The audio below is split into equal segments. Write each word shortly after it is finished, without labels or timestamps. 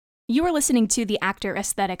You are listening to the Actor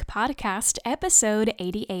Aesthetic Podcast, episode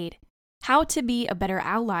 88, How to Be a Better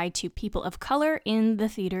Ally to People of Color in the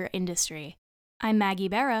Theater Industry. I'm Maggie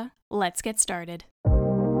Berra. Let's get started.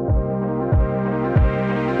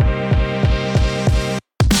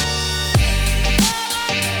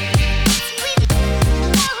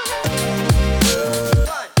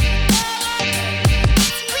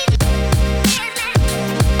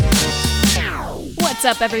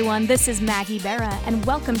 What's up, everyone? This is Maggie Berra, and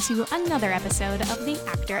welcome to another episode of the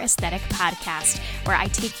Actor Aesthetic Podcast, where I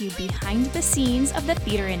take you behind the scenes of the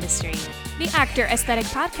theater industry. The Actor Aesthetic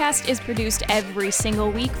Podcast is produced every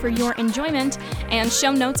single week for your enjoyment, and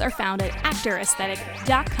show notes are found at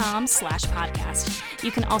actoraesthetic.com/podcast.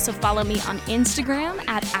 You can also follow me on Instagram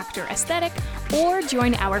at Actor Aesthetic, or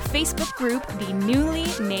join our Facebook group, the newly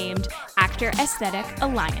named Actor Aesthetic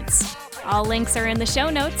Alliance. All links are in the show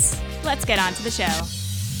notes. Let's get on to the show.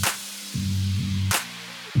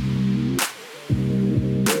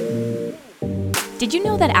 Did you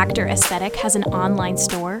know that Actor Aesthetic has an online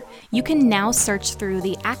store? You can now search through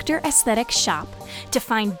the Actor Aesthetic shop to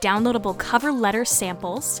find downloadable cover letter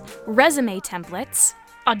samples, resume templates,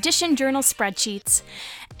 audition journal spreadsheets,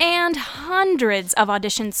 and hundreds of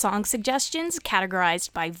audition song suggestions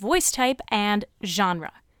categorized by voice type and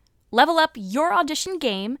genre. Level up your audition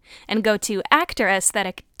game and go to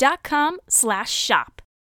actoraesthetic.com/shop.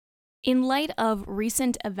 In light of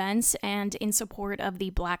recent events and in support of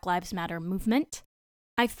the Black Lives Matter movement,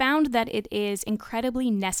 I found that it is incredibly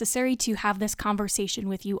necessary to have this conversation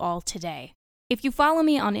with you all today. If you follow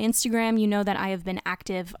me on Instagram, you know that I have been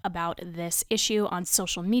active about this issue on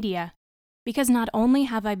social media, because not only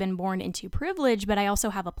have I been born into privilege, but I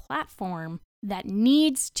also have a platform that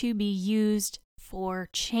needs to be used for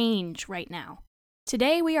change right now.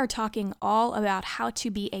 Today we are talking all about how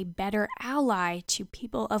to be a better ally to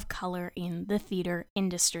people of color in the theater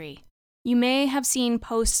industry. You may have seen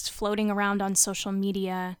posts floating around on social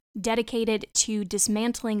media dedicated to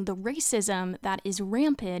dismantling the racism that is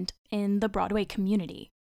rampant in the Broadway community.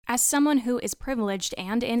 As someone who is privileged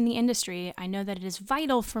and in the industry, I know that it is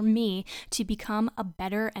vital for me to become a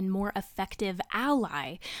better and more effective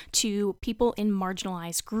ally to people in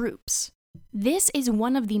marginalized groups. This is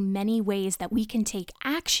one of the many ways that we can take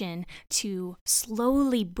action to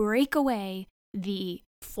slowly break away the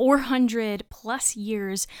 400 plus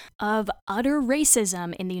years of utter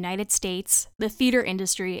racism in the United States, the theater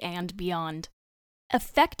industry, and beyond.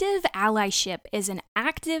 Effective allyship is an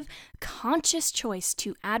active, conscious choice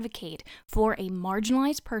to advocate for a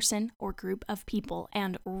marginalized person or group of people,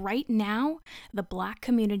 and right now, the Black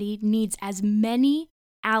community needs as many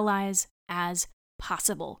allies as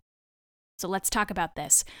possible. So let's talk about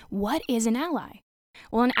this. What is an ally?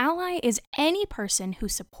 Well, an ally is any person who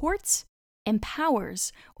supports,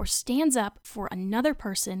 empowers, or stands up for another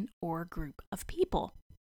person or group of people.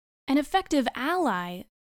 An effective ally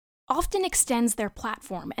often extends their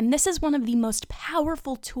platform, and this is one of the most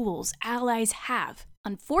powerful tools allies have.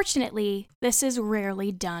 Unfortunately, this is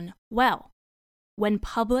rarely done well. When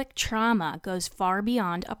public trauma goes far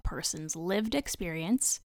beyond a person's lived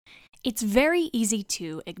experience, it's very easy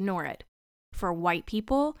to ignore it. For white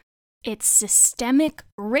people, it's systemic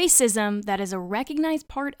racism that is a recognized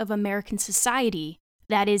part of American society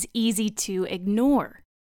that is easy to ignore.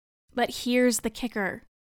 But here's the kicker.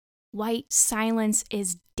 White silence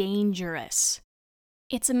is dangerous.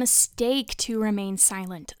 It's a mistake to remain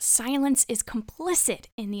silent. Silence is complicit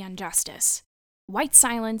in the injustice. White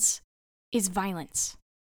silence is violence.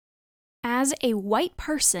 As a white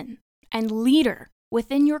person and leader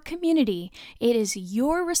within your community, it is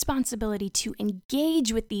your responsibility to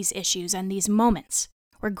engage with these issues and these moments,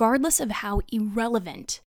 regardless of how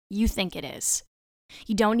irrelevant you think it is.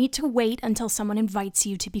 You don't need to wait until someone invites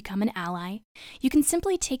you to become an ally. You can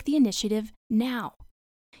simply take the initiative now.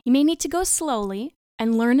 You may need to go slowly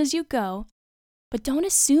and learn as you go, but don't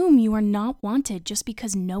assume you are not wanted just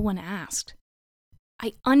because no one asked.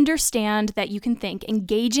 I understand that you can think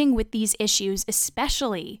engaging with these issues,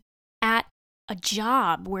 especially at a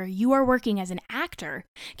job where you are working as an actor,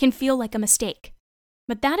 can feel like a mistake.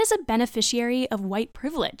 But that is a beneficiary of white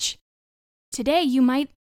privilege. Today, you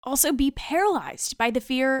might also be paralyzed by the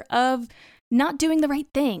fear of not doing the right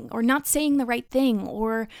thing, or not saying the right thing,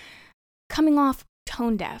 or coming off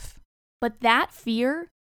tone deaf. But that fear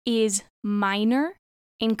is minor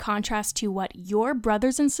in contrast to what your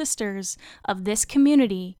brothers and sisters of this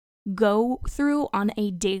community go through on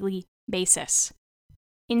a daily basis.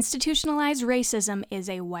 Institutionalized racism is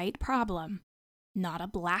a white problem, not a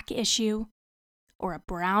Black issue or a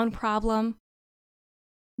brown problem.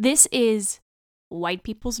 This is white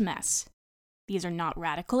people's mess. These are not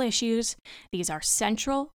radical issues. These are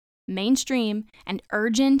central, mainstream, and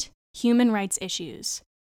urgent human rights issues.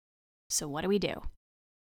 So what do we do?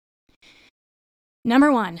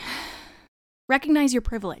 Number 1, recognize your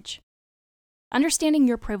privilege. Understanding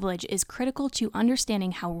your privilege is critical to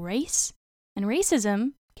understanding how race and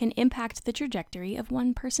racism can impact the trajectory of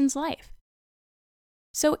one person's life.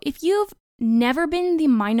 So if you've never been the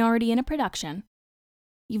minority in a production,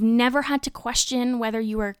 you've never had to question whether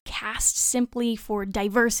you were cast simply for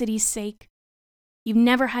diversity's sake, you've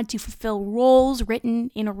never had to fulfill roles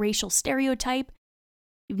written in a racial stereotype,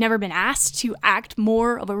 you've never been asked to act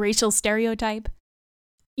more of a racial stereotype,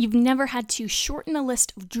 you've never had to shorten a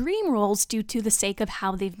list of dream roles due to the sake of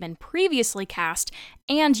how they've been previously cast,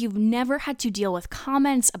 and you've never had to deal with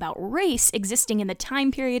comments about race existing in the time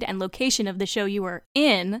period and location of the show you are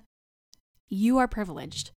in, you are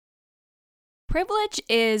privileged. Privilege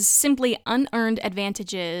is simply unearned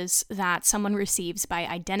advantages that someone receives by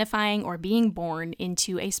identifying or being born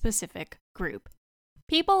into a specific group.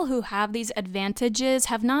 People who have these advantages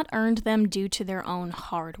have not earned them due to their own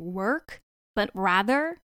hard work, but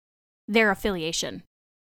rather their affiliation.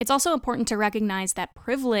 It's also important to recognize that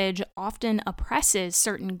privilege often oppresses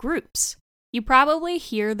certain groups. You probably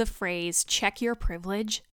hear the phrase, check your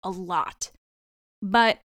privilege, a lot.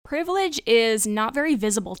 But privilege is not very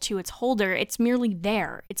visible to its holder. It's merely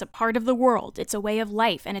there. It's a part of the world. It's a way of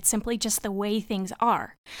life, and it's simply just the way things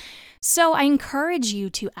are. So I encourage you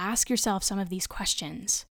to ask yourself some of these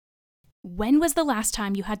questions. When was the last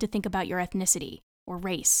time you had to think about your ethnicity, or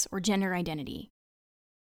race, or gender identity?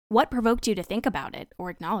 What provoked you to think about it or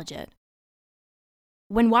acknowledge it?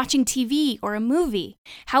 When watching TV or a movie,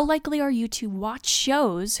 how likely are you to watch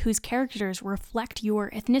shows whose characters reflect your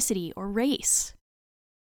ethnicity or race?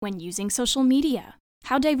 When using social media,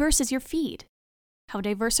 how diverse is your feed? How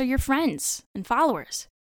diverse are your friends and followers?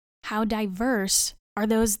 How diverse are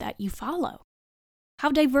those that you follow? How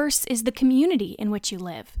diverse is the community in which you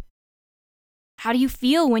live? How do you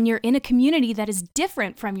feel when you're in a community that is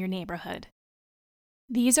different from your neighborhood?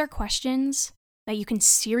 These are questions that you can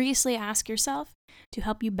seriously ask yourself to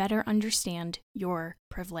help you better understand your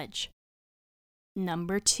privilege.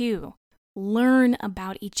 Number 2, learn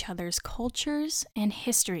about each other's cultures and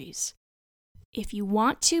histories. If you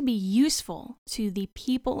want to be useful to the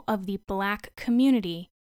people of the Black community,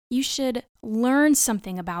 you should learn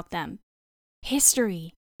something about them.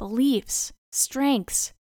 History, beliefs,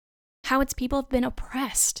 strengths, how its people have been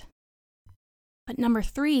oppressed. But number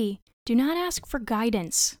 3, do not ask for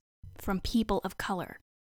guidance from people of color.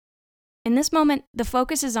 In this moment, the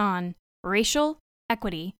focus is on racial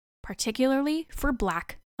equity, particularly for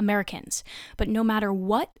Black Americans. But no matter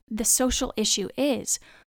what the social issue is,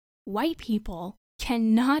 white people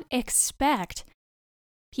cannot expect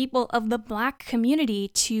people of the Black community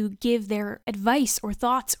to give their advice or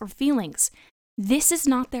thoughts or feelings. This is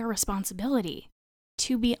not their responsibility.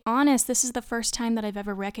 To be honest, this is the first time that I've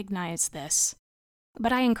ever recognized this.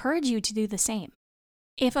 But I encourage you to do the same.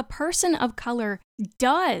 If a person of color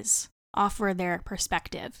does offer their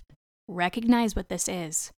perspective, recognize what this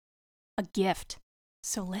is. A gift.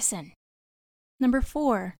 So listen. Number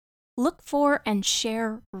 4, look for and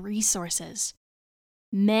share resources.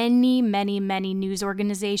 Many news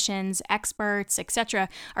organizations, experts, etc.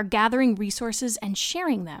 are gathering resources and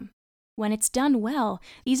sharing them. When it's done well,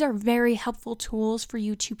 these are very helpful tools for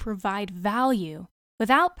you to provide value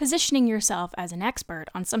without positioning yourself as an expert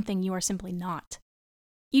on something you are simply not.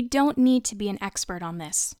 You don't need to be an expert on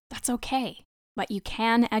this. That's okay. But you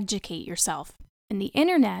can educate yourself, and the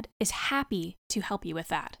internet is happy to help you with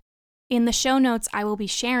that. In the show notes, I will be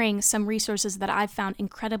sharing some resources that I've found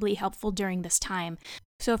incredibly helpful during this time.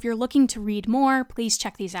 So if you're looking to read more, please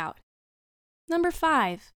check these out. Number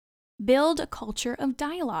 5, build a culture of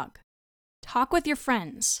dialogue. Talk with your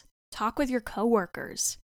friends, talk with your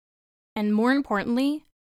coworkers, and more importantly,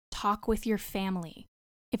 talk with your family.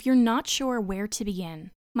 If you're not sure where to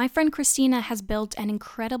begin, my friend Christina has built an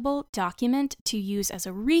incredible document to use as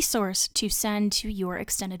a resource to send to your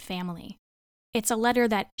extended family. It's a letter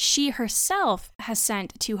that she herself has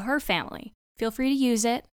sent to her family. Feel free to use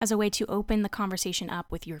it as a way to open the conversation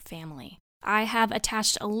up with your family. I have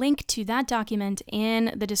attached a link to that document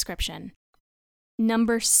in the description.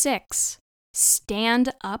 Number 6,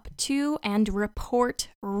 stand up to and report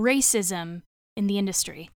racism in the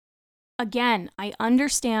industry. Again, I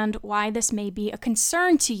understand why this may be a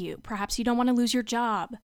concern to you. Perhaps you don't want to lose your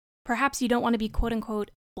job. Perhaps you don't want to be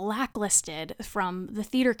quote-unquote blacklisted from the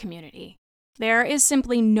theater community. There is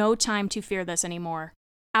simply no time to fear this anymore.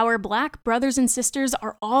 Our Black brothers and sisters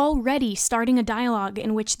are already starting a dialogue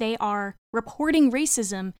in which they are reporting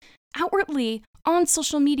racism outwardly on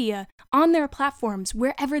social media, on their platforms,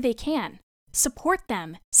 wherever they can. Support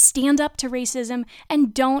them, stand up to racism,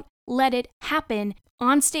 and don't let it happen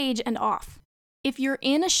on stage and off. If you're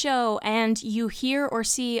in a show and you hear or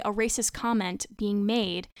see a racist comment being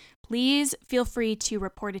made, please feel free to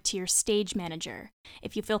report it to your stage manager.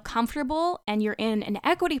 If you feel comfortable and you're in an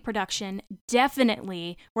equity production,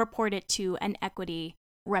 definitely report it to an equity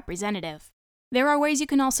representative. There are ways you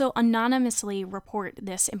can also anonymously report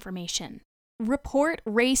this information.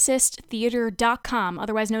 ReportRacistTheater.com,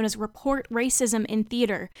 otherwise known as Report Racism in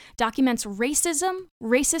Theater, documents racism,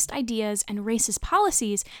 racist ideas, and racist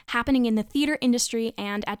policies happening in the theater industry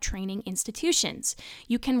and at training institutions.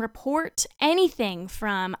 You can report anything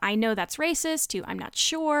from "I know that's racist" to "I'm not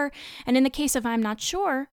sure," and in the case of "I'm not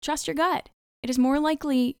sure," trust your gut. It is more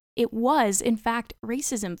likely it was, in fact,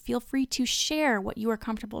 racism. Feel free to share what you are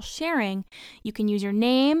comfortable sharing. You can use your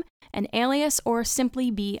name, an alias, or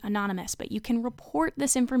simply be anonymous, but you can report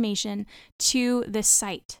this information to this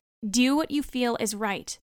site. Do what you feel is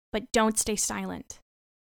right, but don't stay silent.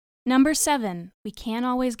 Number 7, we can't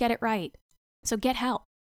always get it right, so get help.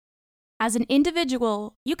 As an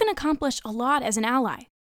individual, you can accomplish a lot as an ally,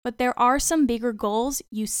 but there are some bigger goals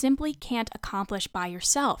you simply can't accomplish by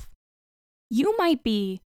yourself. You might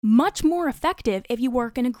be much more effective if you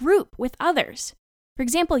work in a group with others. For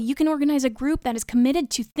example, you can organize a group that is committed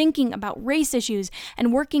to thinking about race issues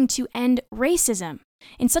and working to end racism.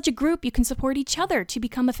 In such a group, you can support each other to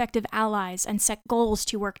become effective allies and set goals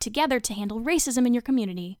to work together to handle racism in your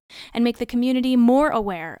community and make the community more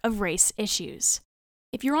aware of race issues.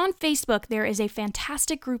 If you're on Facebook, there is a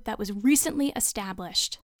fantastic group that was recently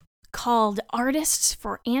established called Artists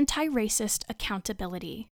for Anti-Racist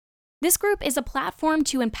Accountability. This group is a platform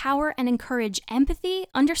to empower and encourage empathy,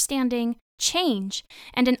 understanding, change,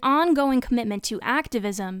 and an ongoing commitment to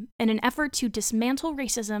activism in an effort to dismantle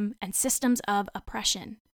racism and systems of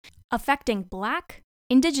oppression, affecting Black,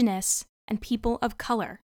 Indigenous, and people of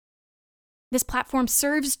color. This platform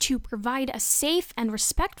serves to provide a safe and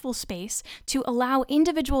respectful space to allow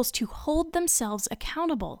individuals to hold themselves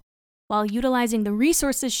accountable while utilizing the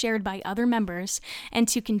resources shared by other members and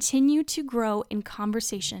to continue to grow in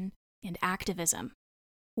conversation and activism.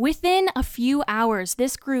 Within a few hours,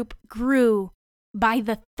 this group grew by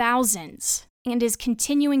the thousands and is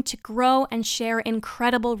continuing to grow and share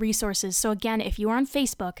incredible resources. So again, if you are on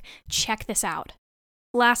Facebook, check this out.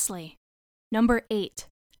 Lastly, number 8,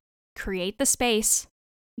 create the space,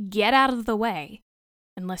 get out of the way,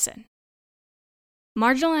 and listen.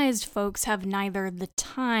 Marginalized folks have neither the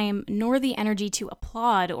time nor the energy to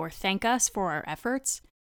applaud or thank us for our efforts.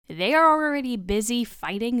 They are already busy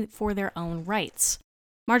fighting for their own rights.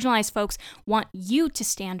 Marginalized folks want you to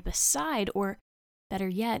stand beside, or better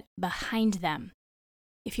yet, behind them.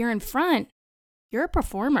 If you're in front, you're a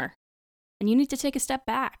performer, and you need to take a step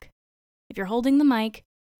back. If you're holding the mic,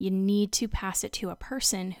 you need to pass it to a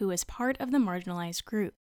person who is part of the marginalized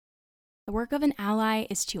group. The work of an ally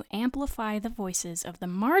is to amplify the voices of the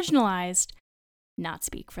marginalized, not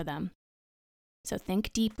speak for them. So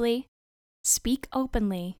think deeply, speak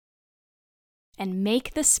openly, and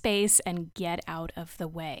make the space and get out of the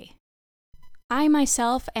way. I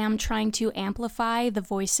myself am trying to amplify the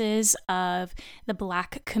voices of the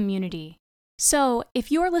Black community. So if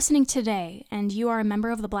you are listening today and you are a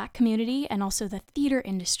member of the Black community and also the theater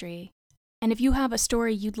industry, and if you have a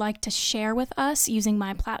story you'd like to share with us using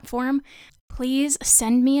my platform, please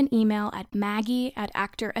send me an email at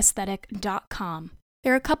maggie@actoraesthetic.com.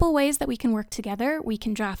 There are a couple ways that we can work together. We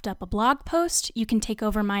can draft up a blog post, you can take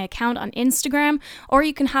over my account on Instagram, or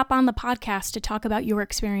you can hop on the podcast to talk about your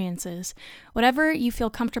experiences. Whatever you feel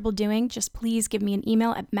comfortable doing, just please give me an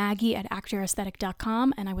email at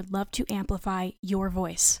maggie@actoraesthetic.com, and I would love to amplify your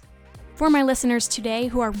voice. For my listeners today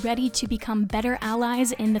who are ready to become better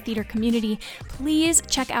allies in the theater community, please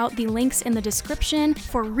check out the links in the description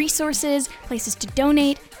for resources, places to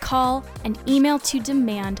donate, call, and email to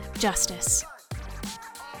demand justice.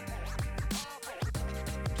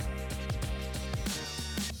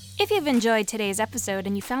 If you've enjoyed today's episode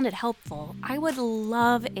and you found it helpful, I would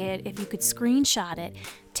love it if you could screenshot it,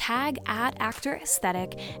 tag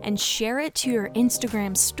 @ActorAesthetic, and share it to your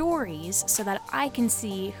Instagram stories so that I can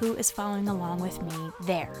see who is following along with me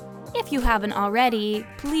there. If you haven't already,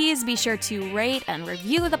 please be sure to rate and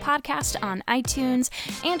review the podcast on iTunes,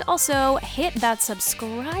 and also hit that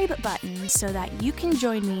subscribe button so that you can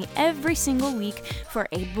join me every single week for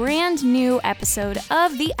a brand new episode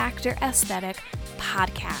of the Actor Aesthetic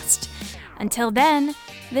podcast. Until then,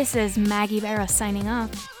 this is Maggie Barra signing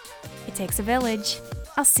off. It takes a village.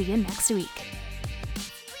 I'll see you next week.